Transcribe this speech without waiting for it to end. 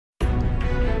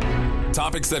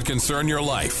Topics that concern your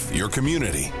life, your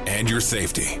community, and your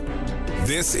safety.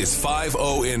 This is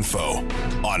 5-0 Info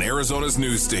on Arizona's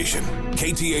news station,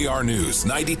 KTAR News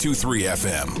 92.3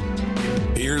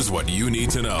 FM. Here's what you need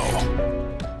to know.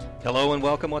 Hello and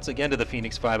welcome once again to the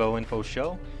Phoenix 5-0 Info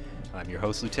Show. I'm your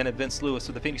host, Lieutenant Vince Lewis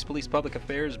of the Phoenix Police Public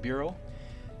Affairs Bureau.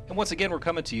 And once again, we're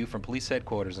coming to you from police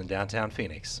headquarters in downtown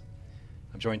Phoenix.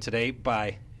 I'm joined today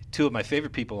by two of my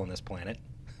favorite people on this planet,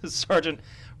 Sergeant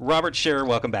Robert Scherer,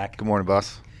 welcome back. Good morning,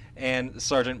 boss. And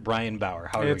Sergeant Brian Bower.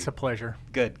 How are you? It's a pleasure.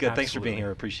 Good. Absolutely. Thanks for being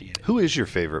here. Appreciate it. Who is your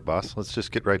favorite, boss? Let's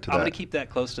just get right to that. I'm going to keep that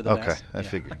close to the vest. Okay, I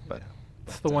figured. But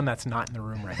It's the one that's not in the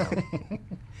room right now.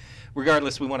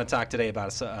 Regardless, we want to talk today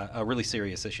about a really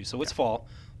serious issue. So it's fall,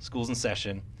 school's in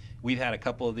session. We've had a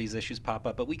couple of these issues pop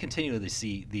up, but we continually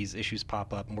see these issues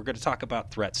pop up, and we're going to talk about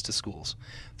threats to schools,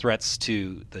 threats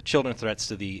to the children, threats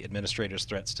to the administrators,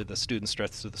 threats to the students,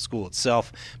 threats to the school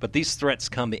itself. But these threats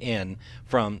come in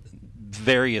from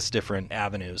various different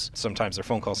avenues. Sometimes they're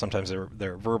phone calls, sometimes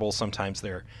they're verbal, sometimes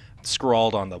they're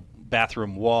scrawled on the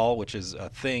bathroom wall, which is a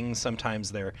thing.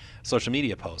 Sometimes they're social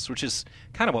media posts, which is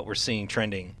kind of what we're seeing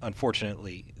trending,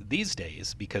 unfortunately, these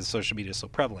days because social media is so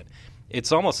prevalent.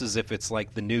 It's almost as if it's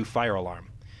like the new fire alarm.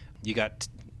 You got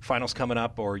finals coming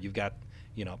up, or you've got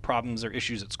problems or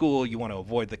issues at school. You want to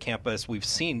avoid the campus. We've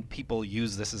seen people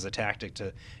use this as a tactic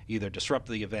to either disrupt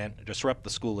the event, disrupt the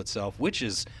school itself, which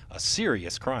is a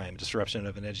serious crime, disruption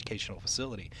of an educational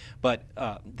facility. But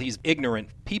these ignorant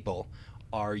people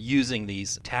are using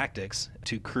these tactics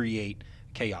to create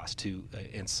chaos, to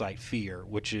incite fear,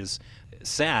 which is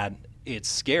sad. It's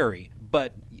scary.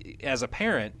 But as a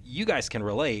parent, you guys can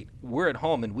relate. We're at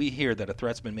home and we hear that a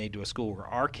threat's been made to a school where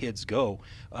our kids go.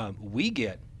 We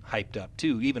get hyped up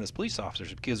too, even as police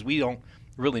officers, because we don't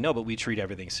really know, but we treat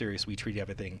everything serious. We treat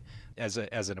everything as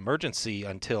an emergency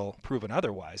until proven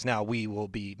otherwise. Now, we will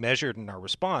be measured in our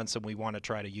response, and we want to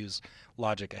try to use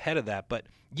logic ahead of that, but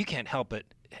you can't help but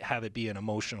have it be an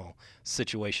emotional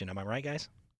situation. Am I right, guys?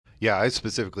 yeah, I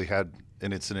specifically had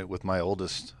an incident with my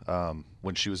oldest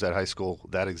when she was at high school.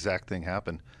 That exact thing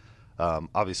happened.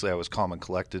 Obviously, I was calm and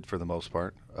collected for the most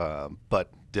part, but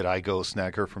did I go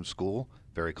snag her from school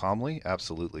very calmly?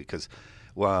 Absolutely, because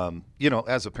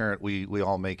as a parent, we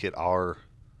all make it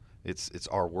it's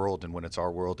our world, and when it's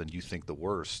our world and you think the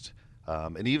worst,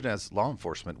 and even as law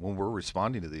enforcement, when we're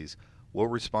responding to these, we're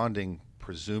responding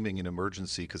presuming an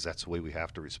emergency because that's the way we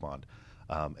have to respond,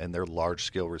 and they're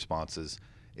large-scale responses.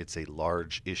 It's a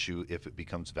large issue if it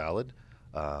becomes valid,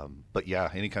 but yeah,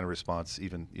 any kind of response,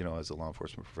 even as a law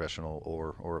enforcement professional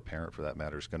or a parent for that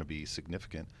matter, is going to be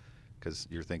significant because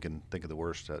you're thinking the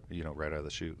worst right out of the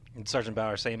chute. And Sergeant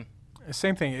Bauer, same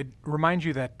thing. It reminds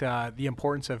you that the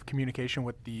importance of communication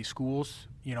with the schools,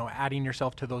 adding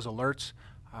yourself to those alerts.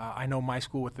 I know my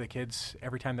school with the kids,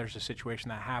 every time there's a situation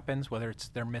that happens, whether it's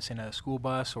they're missing a school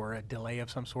bus or a delay of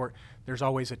some sort, there's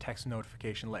always a text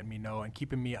notification letting me know and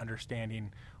keeping me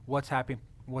understanding what's happening,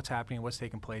 what's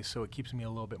taking place, so it keeps me a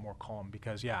little bit more calm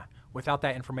because, without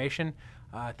that information,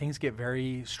 things get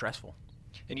very stressful.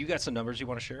 And you got some numbers you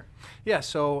want to share? Yeah,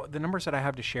 so the numbers that I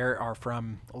have to share are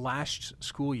from last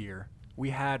school year.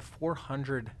 We had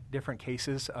 400 different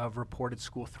cases of reported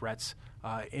school threats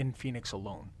in Phoenix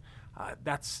alone.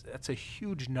 That's a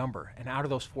huge number. And out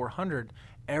of those 400,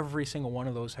 every single one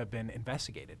of those have been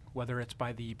investigated, whether it's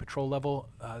by the patrol level.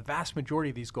 Vast majority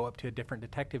of these go up to different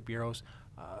detective bureaus.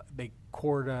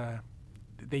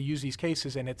 They use these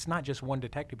cases, and it's not just one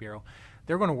detective bureau.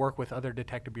 They're going to work with other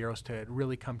detective bureaus to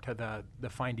really come to the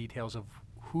fine details of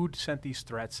who sent these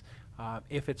threats,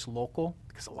 if it's local,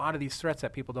 because a lot of these threats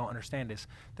that people don't understand is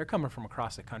they're coming from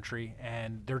across the country,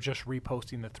 and they're just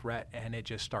reposting the threat, and it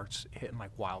just starts hitting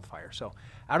like wildfire. So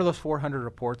out of those 400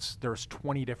 reports, there's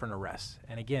 20 different arrests.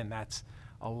 And again, that's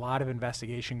a lot of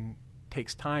investigation.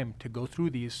 Takes time to go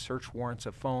through these search warrants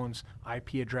of phones,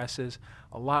 IP addresses,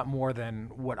 a lot more than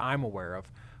what I'm aware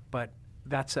of. But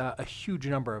that's a huge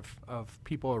number of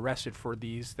people arrested for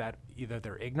these that either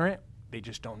they're ignorant, they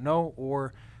just don't know,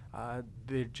 or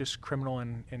they're just criminal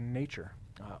in nature.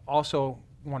 Also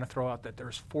want to throw out that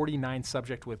there's 49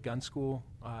 subjects with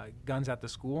guns at the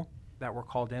school that were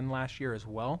called in last year as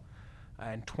well,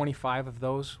 and 25 of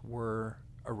those were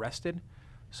arrested.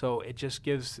 So it just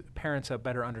gives parents a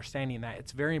better understanding that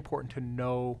it's very important to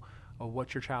know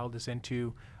what your child is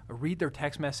into, read their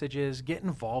text messages, get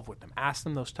involved with them, ask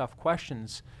them those tough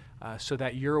questions so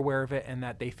that you're aware of it and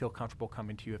that they feel comfortable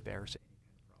coming to you if they're sick.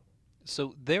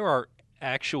 So there are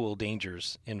actual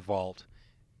dangers involved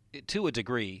to a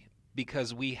degree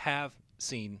because we have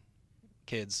seen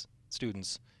kids,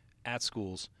 students at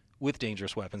schools with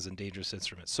dangerous weapons and dangerous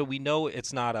instruments. So we know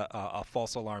it's not a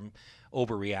false alarm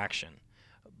overreaction.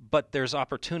 but there's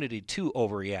opportunity to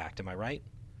overreact. Am I right?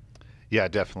 Yeah,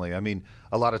 definitely. I mean,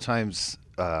 a lot of times,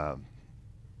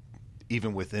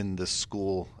 even within the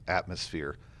school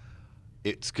atmosphere,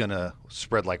 it's going to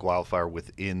spread like wildfire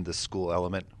within the school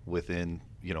element, within,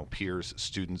 peers,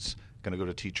 students, going to go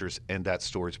to teachers, and that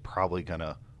story's probably going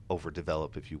to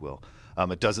overdevelop, if you will.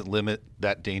 It doesn't limit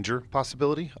that danger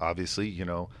possibility. Obviously,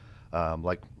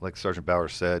 like Sergeant Bower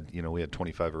said, we had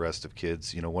 25 arrests of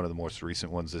kids. One of the most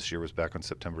recent ones this year was back on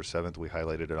September 7th. We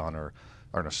highlighted it on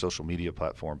our social media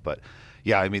platform. But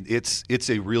yeah, I mean, it's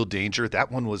a real danger.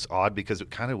 That one was odd because it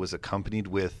kind of was accompanied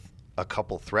with a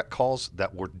couple threat calls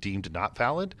that were deemed not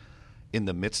valid. In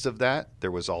the midst of that,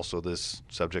 there was also this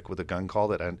subject with a gun call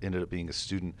that ended up being a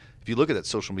student. If you look at that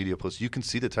social media post, you can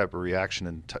see the type of reaction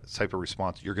and type of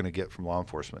response you're going to get from law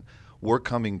enforcement. We're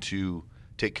coming to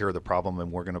take care of the problem, and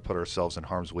we're going to put ourselves in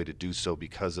harm's way to do so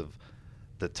because of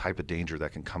the type of danger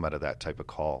that can come out of that type of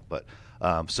call. But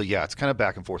so yeah, it's kind of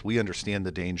back and forth. We understand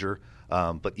the danger,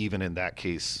 but even in that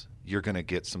case, you're going to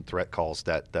get some threat calls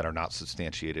that are not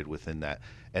substantiated within that.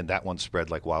 And that one spread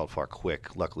like wildfire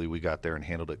quick. Luckily, we got there and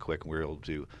handled it quick, and we were able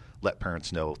to let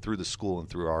parents know through the school and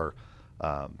through our,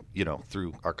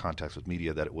 through our contacts with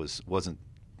media that it wasn't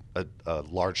a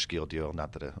large-scale deal.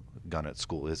 Not that a gun at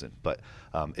school isn't, but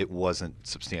it wasn't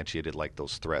substantiated like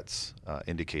those threats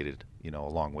indicated,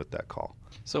 along with that call.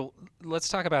 So let's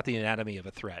talk about the anatomy of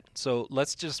a threat. So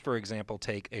let's just, for example,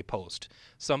 take a post.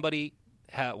 Somebody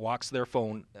walks their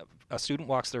phone, a student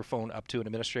walks their phone up to an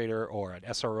administrator or an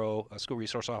SRO, a school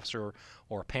resource officer,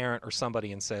 or a parent or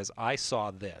somebody and says, I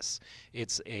saw this.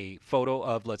 It's a photo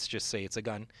of, let's just say it's a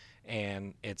gun,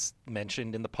 and it's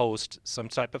mentioned in the post some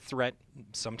type of threat.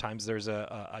 Sometimes there's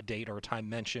a date or a time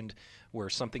mentioned where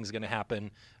something's going to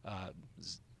happen.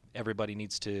 Everybody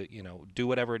needs to, do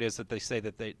whatever it is that they say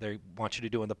that they want you to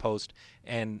do in the post,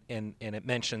 and it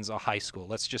mentions a high school.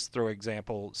 Let's just throw an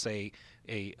example, say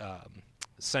a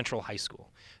Central High School.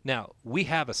 Now, we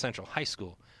have a Central High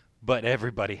School, but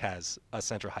everybody has a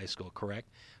Central High School,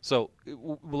 correct? So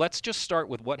let's just start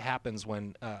with what happens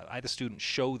when I, the student,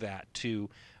 show that to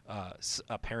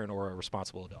a parent or a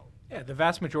responsible adult. Yeah, the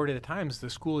vast majority of the times, the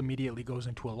school immediately goes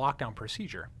into a lockdown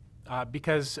procedure.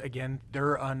 Because, again,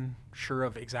 they're unsure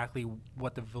of exactly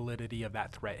what the validity of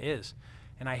that threat is.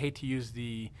 And I hate to use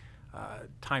the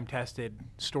time-tested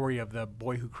story of the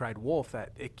boy who cried wolf,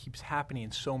 that it keeps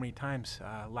happening so many times.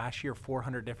 Last year,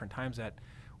 400 different times that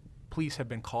police have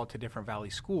been called to different Valley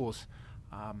schools.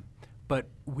 But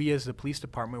we as the police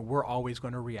department, we're always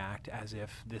going to react as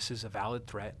if this is a valid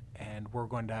threat, and we're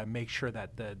going to make sure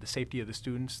that the safety of the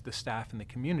students, the staff, and the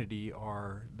community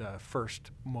are the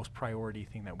first, most priority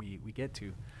thing that we get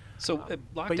to. So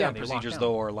lockdown procedures,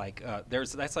 though, are like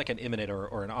that's like an imminent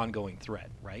or an ongoing threat,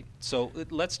 right? So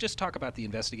let's just talk about the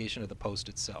investigation of the post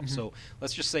itself. Mm-hmm. So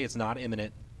let's just say it's not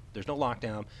imminent. There's no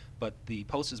lockdown, but the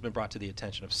post has been brought to the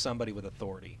attention of somebody with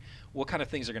authority. What kind of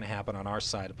things are going to happen on our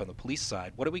side, up on the police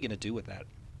side? What are we going to do with that?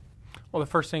 Well, the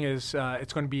first thing is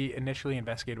it's going to be initially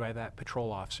investigated by that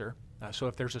patrol officer. So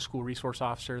if there's a school resource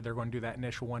officer, they're going to do that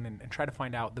initial one and try to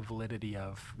find out the validity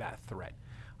of that threat.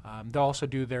 They'll also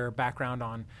do their background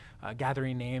on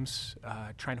gathering names,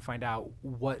 trying to find out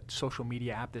what social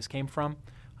media app this came from.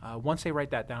 Once they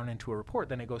write that down into a report,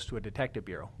 then it goes to a detective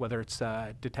bureau, whether it's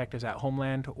detectives at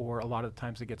Homeland, or a lot of the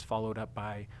times it gets followed up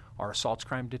by our assaults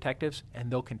crime detectives,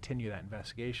 and they'll continue that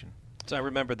investigation. So I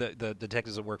remember the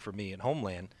detectives that work for me in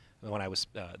Homeland, when I was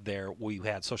there, we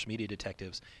had social media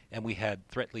detectives, and we had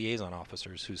threat liaison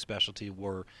officers whose specialty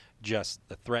were just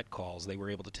the threat calls. They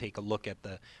were able to take a look at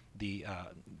the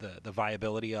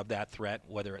viability of that threat,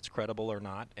 whether it's credible or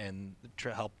not, and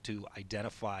help to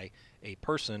identify a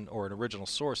person or an original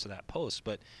source of that post.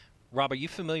 But Rob, are you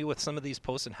familiar with some of these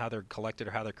posts and how they're collected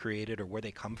or how they're created or where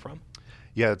they come from?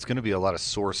 Yeah, it's going to be a lot of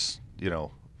source,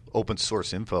 open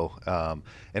source info,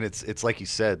 and it's like you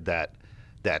said, that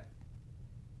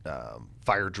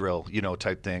fire drill,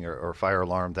 type thing, or fire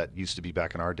alarm that used to be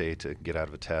back in our day to get out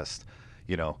of a test.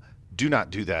 Do not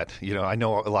do that. I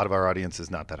know a lot of our audience is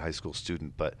not that high school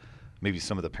student, but maybe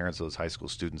some of the parents of those high school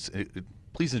students,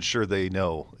 please ensure they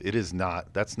know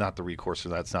that's not the recourse, or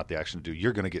that's not the action to do.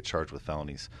 You're going to get charged with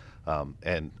felonies.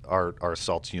 And our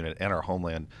assaults unit and our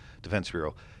Homeland Defense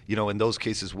Bureau, in those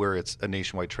cases where it's a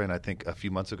nationwide trend, I think a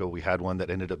few months ago we had one that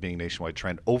ended up being a nationwide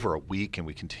trend over a week, and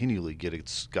we continually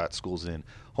got schools in.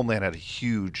 Homeland had a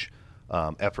huge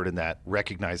effort in that,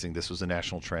 recognizing this was a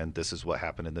national trend. This is what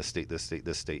happened in this state, this state,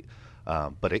 this state.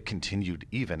 But it continued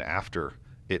even after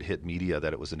it hit media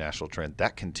that it was a national trend,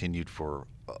 that continued for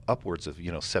upwards of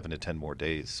 7 to 10 more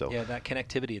days. So yeah, that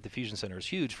connectivity at the Fusion Center is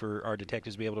huge for our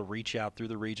detectives to be able to reach out through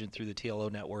the region, through the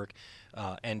TLO network,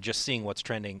 and just seeing what's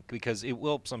trending, because it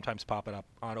will sometimes pop it up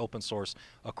on open source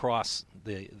across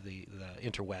the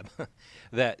interweb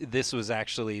that this was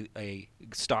actually a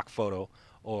stock photo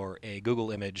or a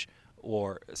Google image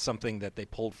or something that they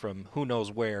pulled from who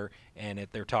knows where, and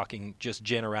they're talking just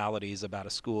generalities about a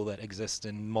school that exists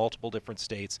in multiple different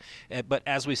states. But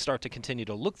as we start to continue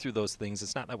to look through those things,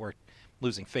 it's not that we're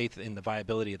losing faith in the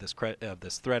viability of this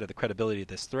threat or the credibility of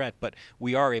this threat, but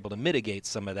we are able to mitigate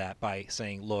some of that by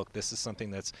saying, look, this is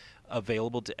something that's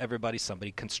available to everybody.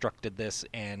 Somebody constructed this,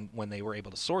 and when they were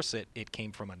able to source it, it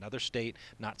came from another state,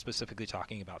 not specifically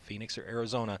talking about Phoenix or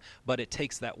Arizona, but it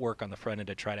takes that work on the front end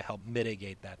to try to help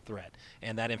mitigate that threat.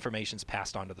 And that information is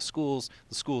passed on to the schools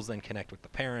then connect with the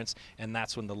parents, and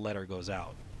that's when the letter goes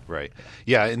out. Right.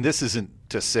 Yeah, and this isn't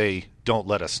to say don't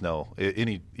let us know.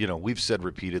 We've said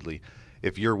repeatedly,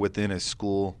 if you're within a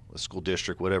school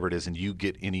district, whatever it is, and you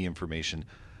get any information,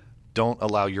 don't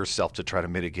allow yourself to try to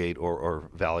mitigate or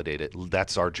validate it.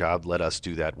 That's our job. Let us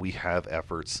do that. We have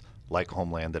efforts like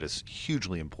Homeland that is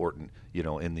hugely important,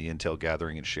 in the intel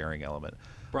gathering and sharing element.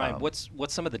 Brian, what's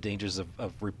some of the dangers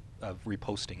of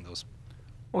reposting those?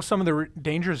 Well, some of the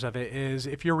dangers of it is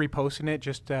if you're reposting it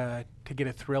just to get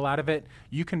a thrill out of it,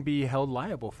 you can be held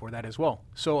liable for that as well.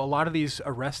 So a lot of these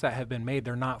arrests that have been made,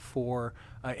 they're not for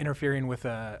interfering with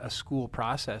a school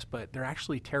process, but they're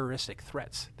actually terroristic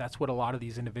threats. That's what a lot of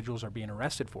these individuals are being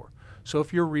arrested for. So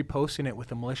if you're reposting it with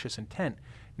a malicious intent,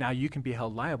 now you can be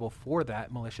held liable for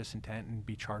that malicious intent and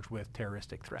be charged with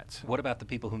terroristic threats. What about the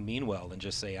people who mean well and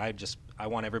just say, I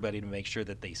want everybody to make sure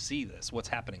that they see this? What's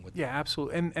happening with them? Yeah,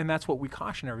 absolutely. And that's what we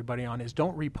caution everybody on is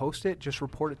don't repost it, just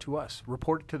report it to us.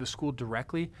 Report it to the school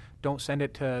directly. Don't send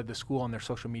it to the school on their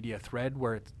social media thread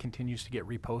where it continues to get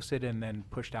reposted and then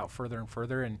pushed out further and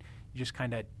further, and you just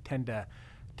kind of tend to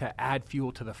add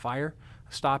fuel to the fire.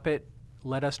 Stop it.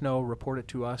 Let us know, report it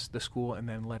to us, the school, and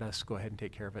then let us go ahead and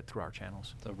take care of it through our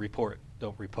channels. So report,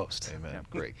 don't repost. Amen. Yeah.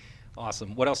 Great.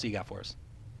 Awesome. What else do you got for us?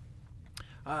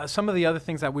 Some of the other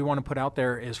things that we want to put out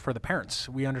there is for the parents.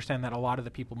 We understand that a lot of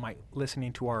the people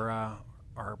listening to our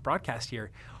broadcast here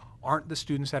aren't the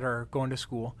students that are going to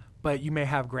school, but you may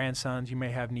have grandsons, you may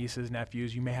have nieces,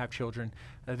 nephews, you may have children.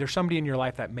 There's somebody in your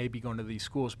life that may be going to these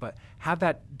schools, but have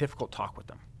that difficult talk with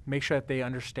them. Make sure that they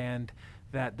understand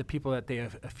that the people that they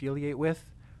affiliate with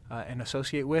and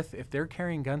associate with, if they're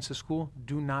carrying guns to school,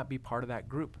 do not be part of that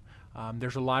group.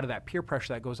 There's a lot of that peer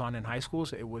pressure that goes on in high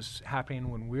schools. It was happening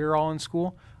when we were all in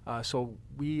school, so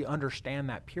we understand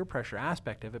that peer pressure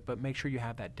aspect of it, but make sure you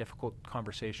have that difficult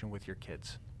conversation with your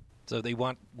kids. So we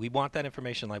want that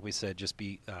information, like we said, just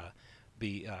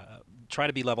try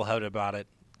to be level-headed about it.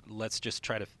 Let's just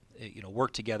try to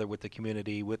work together with the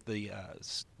community, with the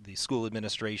school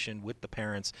administration, with the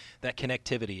parents. That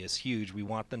connectivity is huge. We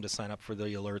want them to sign up for the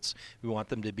alerts. We want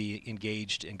them to be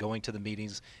engaged in going to the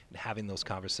meetings and having those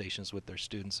conversations with their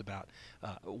students about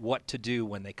what to do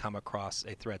when they come across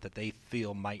a threat that they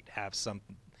feel might have some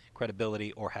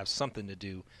credibility or have something to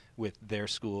do with their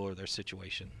school or their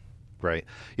situation. Right.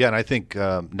 Yeah, and I think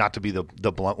not to be the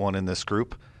blunt one in this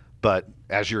group, but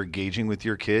as you're engaging with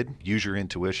your kid, use your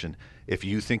intuition. If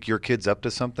you think your kid's up to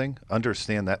something,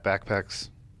 understand that backpack's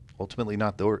ultimately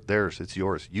not theirs, it's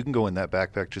yours. You can go in that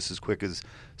backpack just as quick as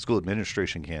school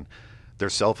administration can. Their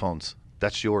cell phones,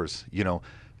 that's yours.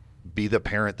 Be the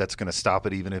parent that's going to stop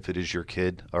it, even if it is your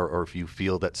kid, or if you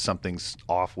feel that something's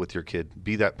off with your kid.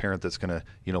 Be that parent that's going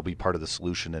to, be part of the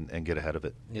solution and get ahead of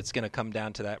it. It's going to come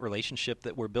down to that relationship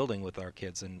that we're building with our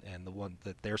kids and the one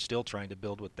that they're still trying to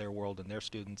build with their world and their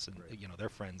students and, their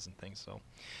friends and things. So,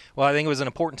 well, I think it was an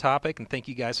important topic, and thank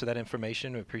you guys for that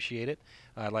information. We appreciate it.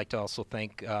 I'd like to also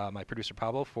thank my producer,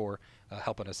 Pablo, for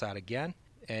helping us out again.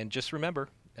 And just remember,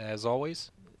 as always,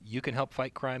 you can help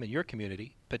fight crime in your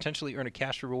community, potentially earn a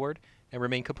cash reward, and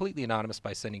remain completely anonymous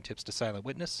by sending tips to Silent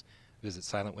Witness. Visit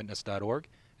silentwitness.org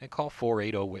and call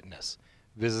 480-WITNESS.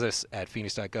 Visit us at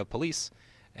phoenix.gov police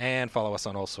and follow us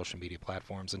on all social media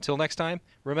platforms. Until next time,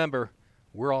 remember,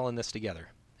 we're all in this together,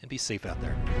 and be safe out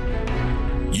there.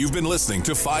 You've been listening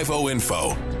to 5-0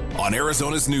 Info on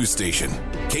Arizona's news station,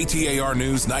 KTAR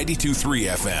News 92.3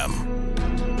 FM.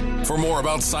 For more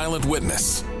about Silent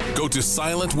Witness, go to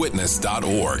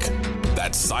silentwitness.org.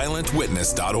 That's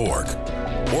silentwitness.org.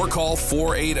 Or call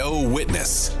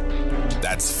 480-WITNESS.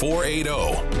 That's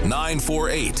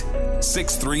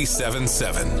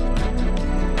 480-948-6377.